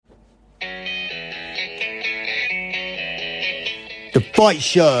The Fight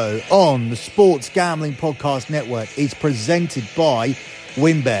Show on the Sports Gambling Podcast Network is presented by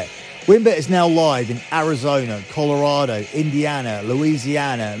WynnBET. WynnBET is now live in Arizona, Colorado, Indiana,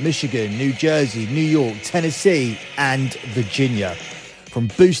 Louisiana, Michigan, New Jersey, New York, Tennessee, and Virginia. From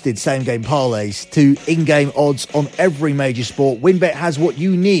boosted same-game parlays to in-game odds on every major sport, WynnBET has what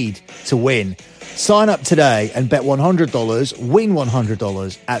you need to win. Sign up today and bet $100, win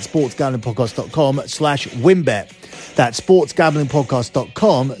 $100 at sportsgamblingpodcast.com/WynnBET. That's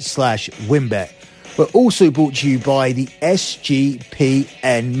sportsgamblingpodcast.com/WynnBET. We're also brought to you by the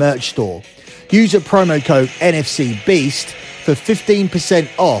SGPN merch store. Use a promo code NFCBEAST for 15%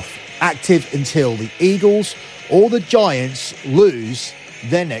 off, active until the Eagles or the Giants lose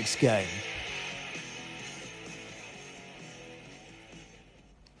their next game.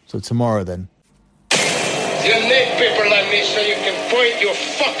 So tomorrow then. You need people like me so you can point your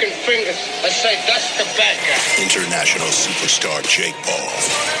fucking fingers and say, that's the bad guy. International superstar Jake Paul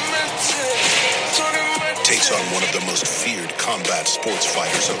takes on one of the most feared combat sports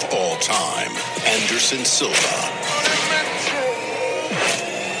fighters of all time, Anderson Silva.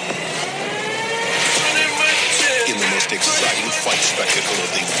 In the most exciting fight spectacle of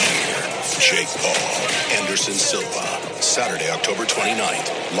the year, Jake Paul, Anderson Silva, Saturday, October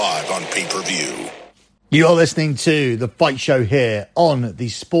 29th, live on pay-per-view. You are listening to The Fight Show here on the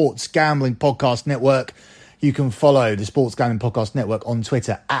Sports Gambling Podcast Network. You can follow the Sports Gambling Podcast Network on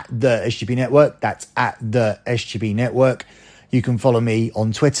Twitter at the SGP Network. That's at the SGP Network. You can follow me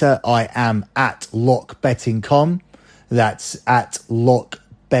on Twitter. I am at LockBettingCom. That's at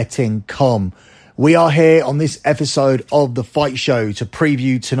LockBettingCom. We are here on this episode of The Fight Show to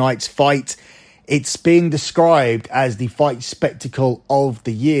preview tonight's fight. It's being described as the fight spectacle of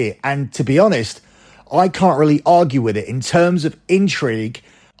the year. And to be honest, I can't really argue with it. In terms of intrigue,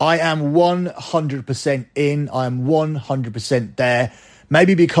 I am 100% in. I am 100% there.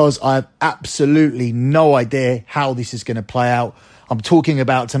 Maybe because I have absolutely no idea how this is going to play out. I'm talking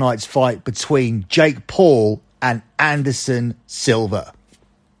about tonight's fight between Jake Paul and Anderson Silva.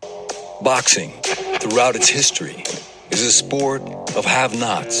 Boxing, throughout its history, is a sport of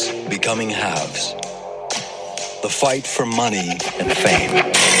have-nots becoming haves. The fight for money and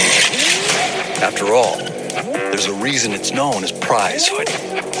fame. After all, there's a reason it's known as prize fighting.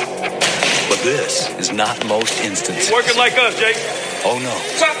 But this is not most instances. Working like us, Jake. Oh, no.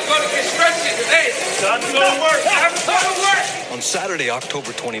 Stop going to get stretchy today. Time to go to work. Time to go to work. On Saturday,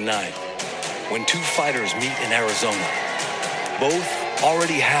 October 29th, when two fighters meet in Arizona, both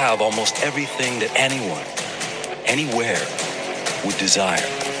already have almost everything that anyone, anywhere, would desire.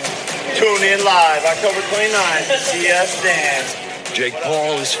 Tune in live, October 29th. See us dance. Jake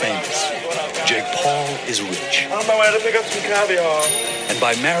Paul is famous. Jake Paul is rich. I'm on my way to pick up some caviar. And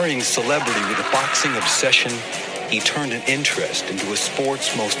by marrying celebrity with a boxing obsession, he turned an interest into a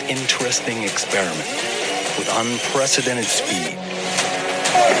sport's most interesting experiment with unprecedented speed.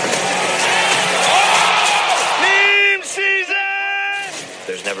 Meme season!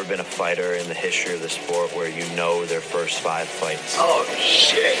 There's never been a fighter in the history of the sport where you know their first 5 fights. Oh,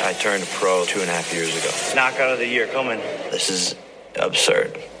 shit. I turned pro 2.5 years ago. Knockout of the year coming. This is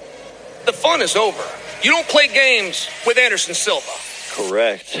absurd. The fun is over. You don't play games with Anderson Silva.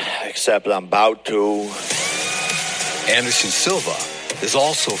 Correct, except I'm about to. Anderson Silva is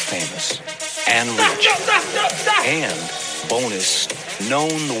also famous and rich. And, bonus,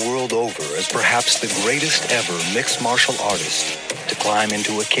 known the world over as perhaps the greatest ever mixed martial artist to climb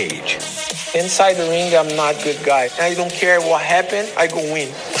into a cage. Inside the ring, I'm not a good guy. I don't care what happened, I go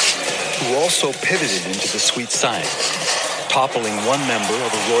win. Who also pivoted into the sweet science, toppling one member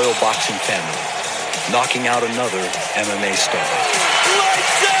of the royal boxing family, knocking out another MMA star.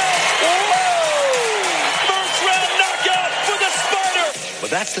 Lights out! Whoa! First round knockout for the Spider! But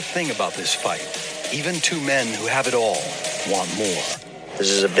that's the thing about this fight. Even two men who have it all want more. This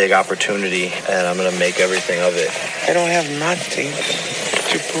is a big opportunity, and I'm going to make everything of it. I don't have nothing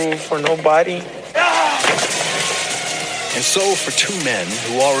to prove for nobody. And so for two men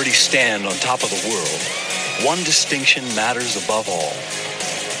who already stand on top of the world, one distinction matters above all.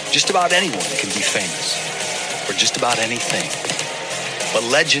 Just about anyone can be famous, or just about anything. But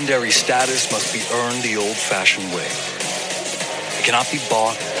legendary status must be earned the old-fashioned way. It cannot be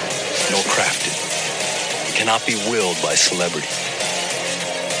bought nor crafted. It cannot be willed by celebrity.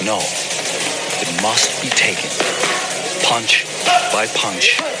 No, it must be taken, punch by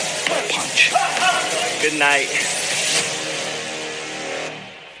punch by punch. Good night.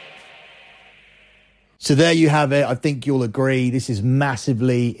 So there you have it. I think you'll agree this is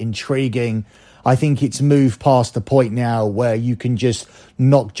massively intriguing. I think it's moved past the point now where you can just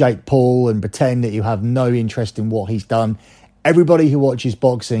knock Jake Paul and pretend that you have no interest in what he's done Everybody who watches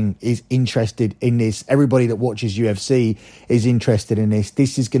boxing is interested in this. Everybody that watches UFC is interested in this.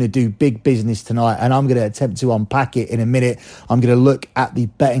 This is going to do big business tonight, and I'm going to attempt to unpack it in a minute. I'm going to look at the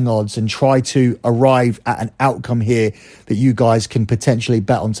betting odds and try to arrive at an outcome here that you guys can potentially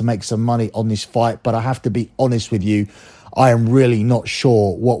bet on to make some money on this fight. But I have to be honest with you, I am really not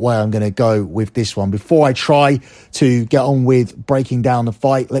sure what way I'm going to go with this one. Before I try to get on with breaking down the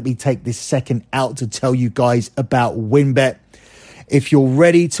fight, let me take this second out to tell you guys about WynnBET. If you're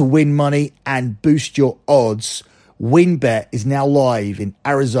ready to win money and boost your odds, WynnBET is now live in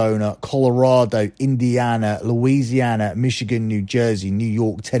Arizona, Colorado, Indiana, Louisiana, Michigan, New Jersey, New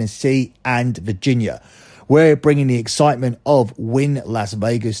York, Tennessee, and Virginia. We're bringing the excitement of Wynn Las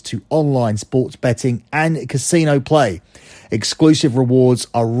Vegas to online sports betting and casino play. Exclusive rewards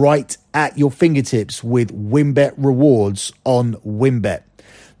are right at your fingertips with WynnBET Rewards on WynnBET.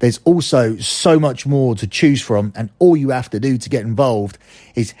 There's also so much more to choose from, and all you have to do to get involved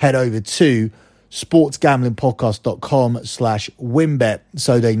is head over to sportsgamblingpodcast.com/WynnBET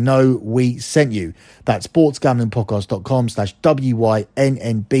so they know we sent you. That's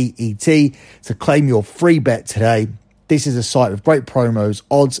sportsgamblingpodcast.com/WYNNBET to claim your free bet today. This is a site with great promos.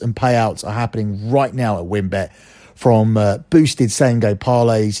 Odds and payouts are happening right now at WynnBET. From boosted same-game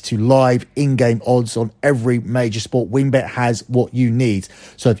parlays to live in-game odds on every major sport, WynnBET has what you need.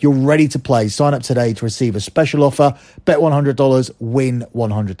 So if you're ready to play, sign up today to receive a special offer. Bet $100, win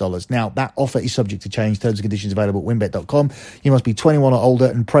 $100. Now, that offer is subject to change. Terms and conditions available at wynnbet.com. You must be 21 or older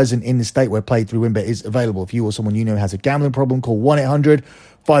and present in the state where play through WynnBET is available. If you or someone you know has a gambling problem, call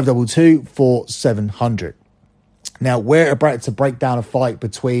 1-800-522-4700. Now, we're about to break down a fight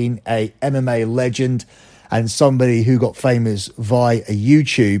between a MMA legend and somebody who got famous via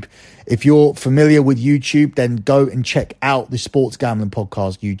YouTube. If you're familiar with YouTube, then go and check out the Sports Gambling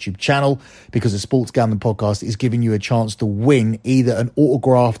Podcast YouTube channel, because the Sports Gambling Podcast is giving you a chance to win either an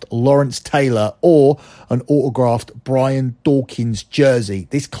autographed Lawrence Taylor or an autographed Brian Dawkins jersey.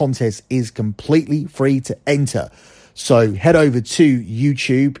 This contest is completely free to enter. So head over to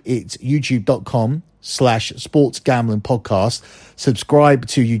YouTube. It's youtube.com/sportsgamblingpodcast. Subscribe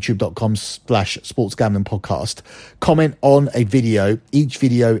to youtube.com/sportsgamblingpodcast. Comment on a video. Each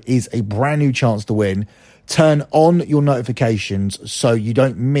video is a brand new chance to win. Turn on your notifications so you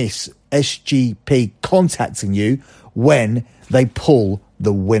don't miss SGP contacting you when they pull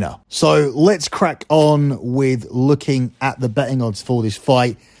the winner. So let's crack on with looking at the betting odds for this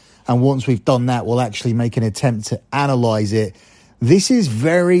fight. And once we've done that, we'll actually make an attempt to analyze it. This is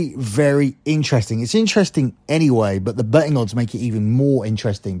very, very interesting. It's interesting anyway, but the betting odds make it even more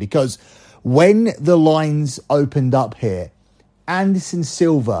interesting, because when the lines opened up here, Anderson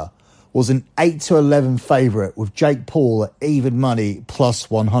Silva was an 8-11 favourite with Jake Paul at even money plus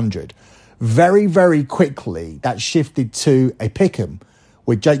 100. Very, very quickly, that shifted to a pick'em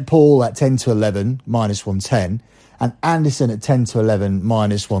with Jake Paul at 10-11 minus 110 and Anderson at 10-11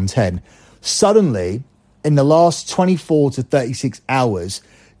 minus 110. Suddenly, in the last 24 to 36 hours,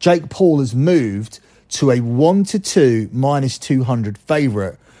 Jake Paul has moved to a 1-2 minus 200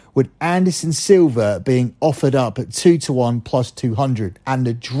 favourite, with Anderson Silva being offered up at 2-1 plus 200. And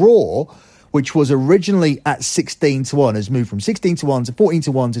the draw, which was originally at 16-1, has moved from 16-1 to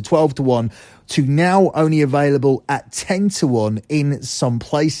 14-1 to 12-1 to now only available at 10-1 in some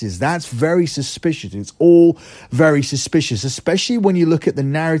places. That's very suspicious. It's all very suspicious, especially when you look at the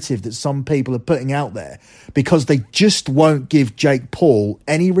narrative that some people are putting out there, because they just won't give Jake Paul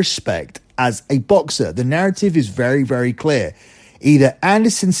any respect as a boxer. The narrative is very, very clear. Either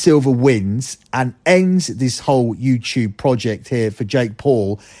Anderson Silva wins and ends this whole YouTube project here for Jake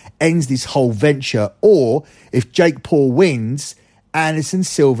Paul, ends this whole venture, or if Jake Paul wins, Anderson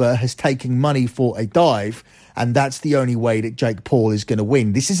Silva has taken money for a dive, and that's the only way that Jake Paul is going to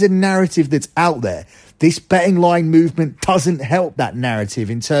win. This is a narrative that's out there. This betting line movement doesn't help that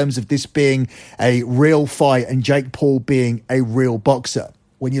narrative in terms of this being a real fight and Jake Paul being a real boxer.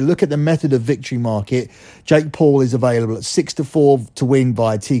 When you look at the method of victory market, Jake Paul is available at 6-4 to win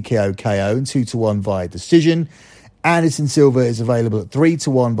via TKO KO and 2-1 via decision. Anderson Silva is available at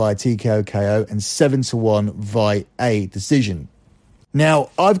 3-1 via TKO KO and 7-1 via a decision. Now,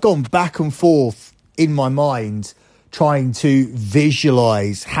 I've gone back and forth in my mind trying to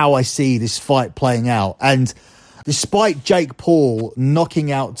visualize how I see this fight playing out. And despite Jake Paul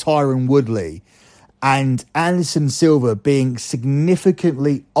knocking out Tyron Woodley and Anderson Silva being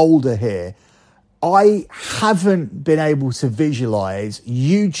significantly older here, I haven't been able to visualize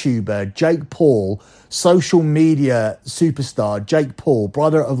YouTuber Jake Paul, social media superstar Jake Paul,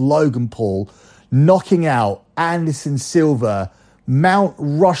 brother of Logan Paul, knocking out Anderson Silva, Mount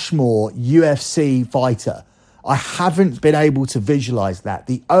Rushmore UFC fighter. I haven't been able to visualize that.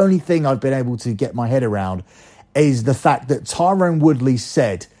 The only thing I've been able to get my head around is the fact that Tyron Woodley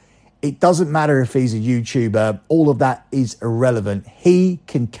said, it doesn't matter if he's a YouTuber, all of that is irrelevant. He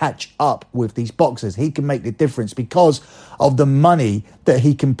can catch up with these boxers. He can make the difference because of the money that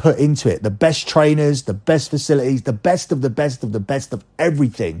he can put into it. The best trainers, the best facilities, the best of the best of the best of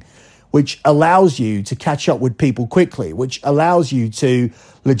everything, which allows you to catch up with people quickly, which allows you to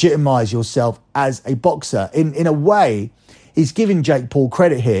legitimize yourself as a boxer. In a way, he's giving Jake Paul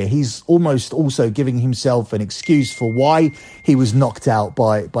credit here. He's almost also giving himself an excuse for why he was knocked out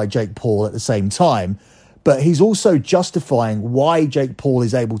by Jake Paul at the same time. But he's also justifying why Jake Paul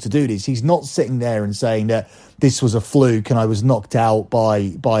is able to do this. He's not sitting there and saying that this was a fluke and I was knocked out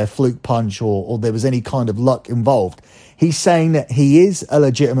by a fluke punch or there was any kind of luck involved. He's saying that he is a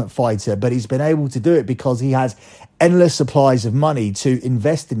legitimate fighter, but he's been able to do it because he has endless supplies of money to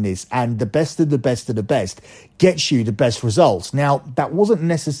invest in this, and the best of the best of the best gets you the best results. Now, that wasn't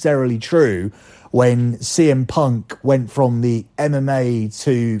necessarily true when CM Punk went from the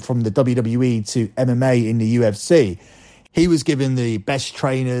MMA from the WWE to MMA in the UFC. He was given the best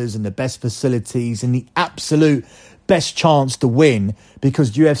trainers and the best facilities and the absolute best chance to win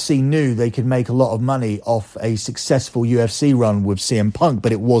because UFC knew they could make a lot of money off a successful UFC run with CM Punk,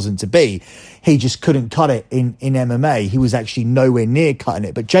 but it wasn't to be. He just couldn't cut it in MMA. He was actually nowhere near cutting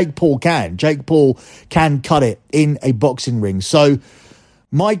it, but Jake Paul can. Jake Paul can cut it in a boxing ring. So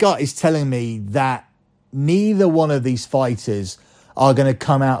my gut is telling me that neither one of these fighters are going to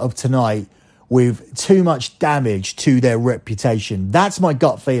come out of tonight with too much damage to their reputation. That's my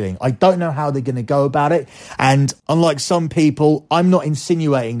gut feeling. I don't know how they're going to go about it. And unlike some people, I'm not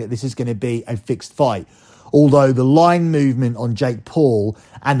insinuating that this is going to be a fixed fight. Although the line movement on Jake Paul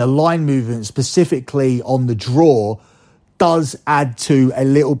and the line movement specifically on the draw does add to a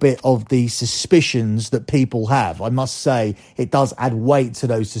little bit of the suspicions that people have. I must say it does add weight to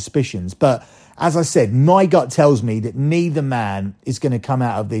those suspicions. But as I said, my gut tells me that neither man is going to come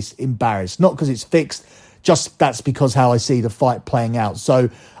out of this embarrassed. Not because it's fixed, just that's because how I see the fight playing out. So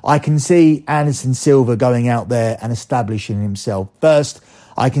I can see Anderson Silva going out there and establishing himself first.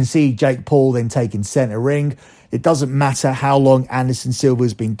 I can see Jake Paul then taking center ring. It doesn't matter how long Anderson Silva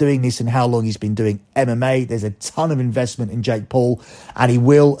has been doing this and how long he's been doing MMA. There's a ton of investment in Jake Paul, and he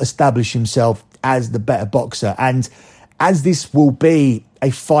will establish himself as the better boxer. And as this will be a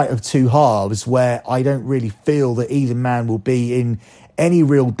fight of two halves where I don't really feel that either man will be in any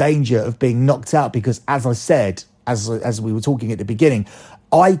real danger of being knocked out because, as I said, as we were talking at the beginning,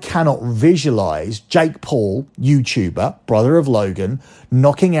 I cannot visualize Jake Paul, YouTuber, brother of Logan,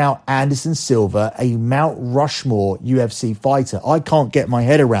 knocking out Anderson Silva, a Mount Rushmore UFC fighter. I can't get my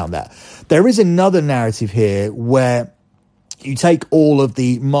head around that. There is another narrative here where you take all of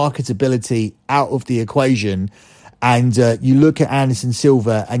the marketability out of the equation and you look at Anderson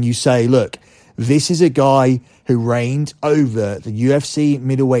Silva and you say, look, this is a guy who reigned over the UFC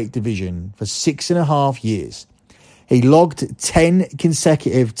middleweight division for 6.5 years. He logged 10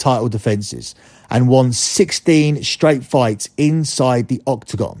 consecutive title defenses and won 16 straight fights inside the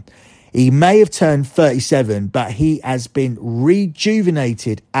octagon. He may have turned 37, but he has been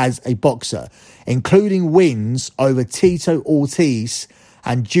rejuvenated as a boxer, including wins over Tito Ortiz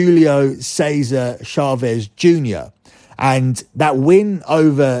and Julio Cesar Chavez Jr. And that win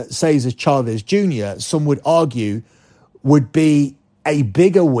over Cesar Chavez Jr., some would argue, would be a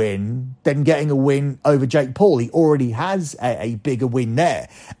bigger win than getting a win over Jake Paul. He already has a bigger win there.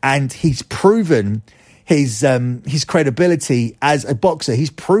 And he's proven his credibility as a boxer. He's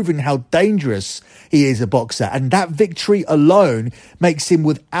proven how dangerous he is a boxer. And that victory alone makes him,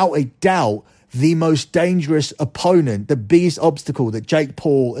 without a doubt, the most dangerous opponent, the biggest obstacle that Jake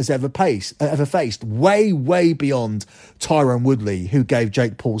Paul has ever faced, way, way beyond Tyron Woodley, who gave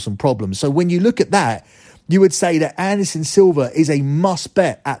Jake Paul some problems. So when you look at that, you would say that Anderson Silva is a must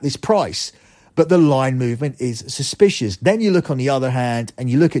bet at this price, but the line movement is suspicious. Then you look on the other hand and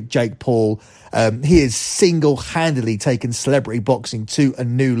you look at Jake Paul. He has single-handedly taken celebrity boxing to a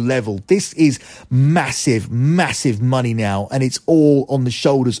new level. This is massive, massive money now, and it's all on the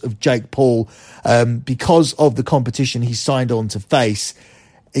shoulders of Jake Paul because of the competition he signed on to face.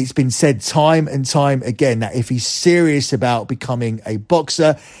 It's been said time and time again that if he's serious about becoming a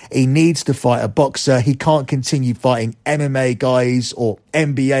boxer, he needs to fight a boxer. He can't continue fighting MMA guys or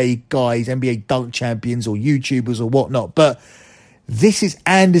NBA guys, NBA dunk champions or YouTubers or whatnot. But this is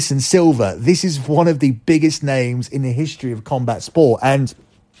Anderson Silva. This is one of the biggest names in the history of combat sport. And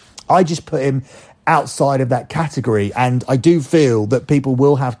I just put him outside of that category. And I do feel that people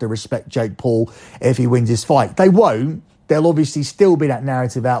will have to respect Jake Paul if he wins this fight. They won't. There'll obviously still be that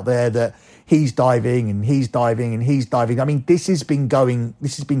narrative out there that he's diving and he's diving and he's diving. I mean, this has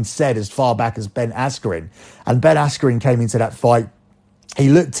been said as far back as Ben Askren. And Ben Askren came into that fight. He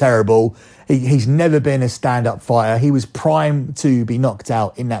looked terrible. He's never been a stand-up fighter. He was primed to be knocked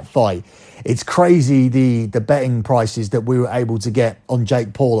out in that fight. It's crazy the betting prices that we were able to get on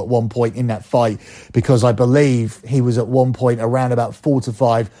Jake Paul at one point in that fight, because I believe he was at one point around about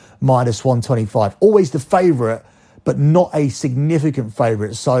 4-5 minus 125. Always the favourite, but not a significant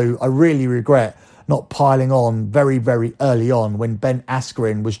favourite. So I really regret not piling on very, very early on when Ben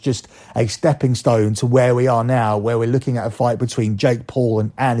Askren was just a stepping stone to where we are now, where we're looking at a fight between Jake Paul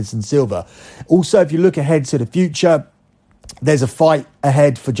and Anderson Silva. Also, if you look ahead to the future, there's a fight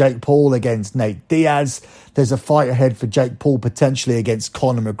ahead for Jake Paul against Nate Diaz. There's a fight ahead for Jake Paul potentially against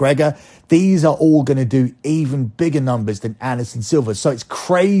Conor McGregor. These are all going to do even bigger numbers than Anderson Silva. So it's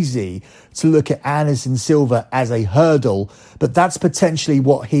crazy to look at Anderson Silva as a hurdle, but that's potentially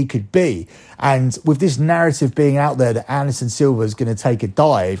what he could be. And with this narrative being out there that Anderson Silva is going to take a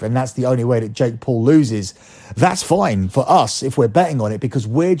dive and that's the only way that Jake Paul loses, that's fine for us if we're betting on it, because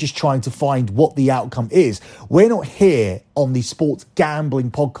we're just trying to find what the outcome is. We're not here on the Sports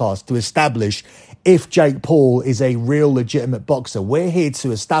Gambling Podcast to establish if Jake Paul is a real legitimate boxer. We're here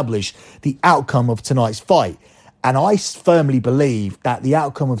to establish the outcome of tonight's fight. And I firmly believe that the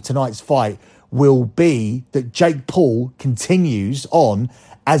outcome of tonight's fight will be that Jake Paul continues on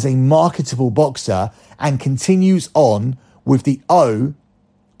as a marketable boxer and continues on with the O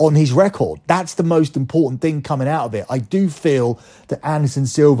on his record. That's the most important thing coming out of it. I do feel that Anderson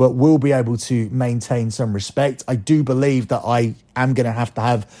Silva will be able to maintain some respect. I do believe that I am going to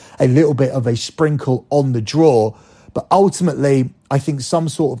have a little bit of a sprinkle on the draw. But ultimately, I think some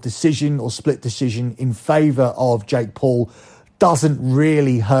sort of decision or split decision in favour of Jake Paul doesn't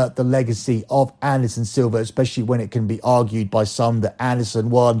really hurt the legacy of Anderson Silva, especially when it can be argued by some that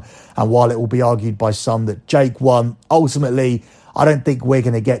Anderson won, and while it will be argued by some that Jake won. Ultimately, I don't think we're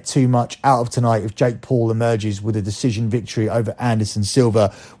going to get too much out of tonight if Jake Paul emerges with a decision victory over Anderson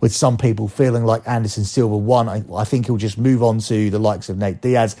Silva, with some people feeling like Anderson Silva won. I think he'll just move on to the likes of Nate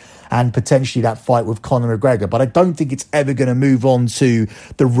Diaz and potentially that fight with Conor McGregor. But I don't think it's ever going to move on to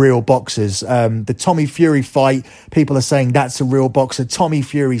the real boxers. The Tommy Fury fight, people are saying that's a real boxer. Tommy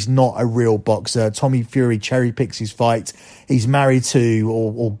Fury's not a real boxer. Tommy Fury cherry picks his fights. He's married to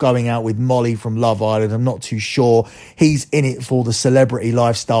or going out with Molly from Love Island. I'm not too sure. He's in it for the celebrity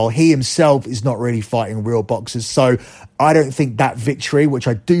lifestyle. He himself is not really fighting real boxers. So I don't think that victory, which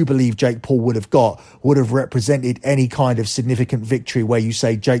I do believe Jake Paul would have got, would have represented any kind of significant victory where you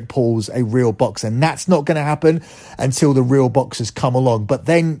say Jake Paul's a real boxer. And that's not going to happen until the real boxers come along. But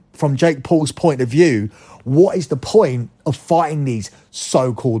then from Jake Paul's point of view, what is the point of fighting these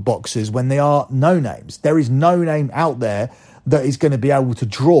so-called boxers when they are no names? There is no name out there that is going to be able to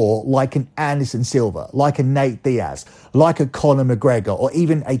draw like an Anderson Silva, like a Nate Diaz, like a Conor McGregor, or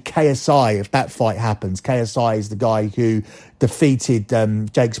even a KSI if that fight happens. KSI is the guy who defeated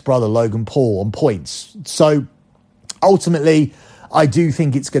Jake's brother Logan Paul on points. So ultimately, I do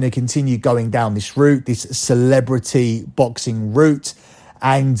think it's going to continue going down this route, this celebrity boxing route.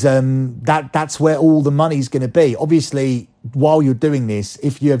 And that's where all the money's going to be. Obviously, while you're doing this,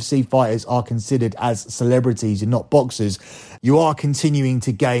 if UFC fighters are considered as celebrities and not boxers, you are continuing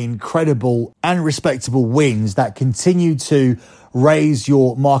to gain credible and respectable wins that continue to raise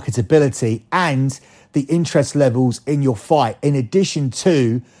your marketability and the interest levels in your fight, in addition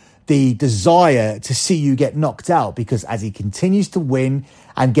to the desire to see you get knocked out, because as he continues to win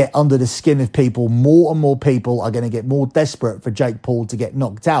and get under the skin of people, more and more people are going to get more desperate for Jake Paul to get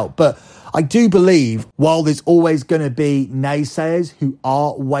knocked out. But I do believe, while there's always going to be naysayers who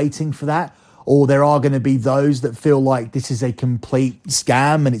are waiting for that, or there are going to be those that feel like this is a complete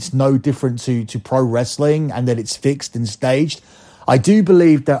scam and it's no different to pro wrestling and that it's fixed and staged, I do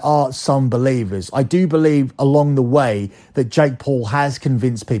believe there are some believers. I do believe along the way that Jake Paul has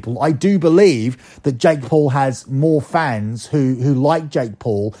convinced people. I do believe that Jake Paul has more fans who like Jake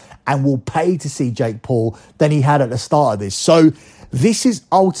Paul and will pay to see Jake Paul than he had at the start of this. So this is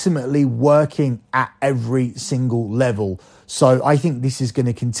ultimately working at every single level. So I think this is going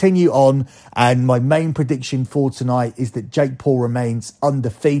to continue on. And my main prediction for tonight is that Jake Paul remains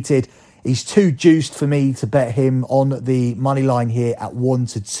undefeated. He's too juiced for me to bet him on the money line here at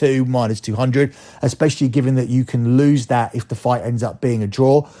 1-2 minus 200, especially given that you can lose that if the fight ends up being a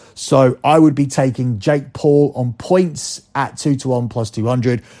draw. So I would be taking Jake Paul on points at 2-1 plus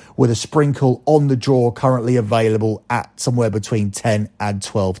 200 with a sprinkle on the draw currently available at somewhere between 10 and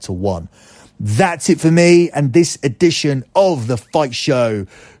 12-1. That's it for me and this edition of The Fight Show.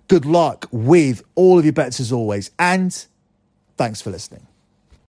 Good luck with all of your bets as always, and thanks for listening.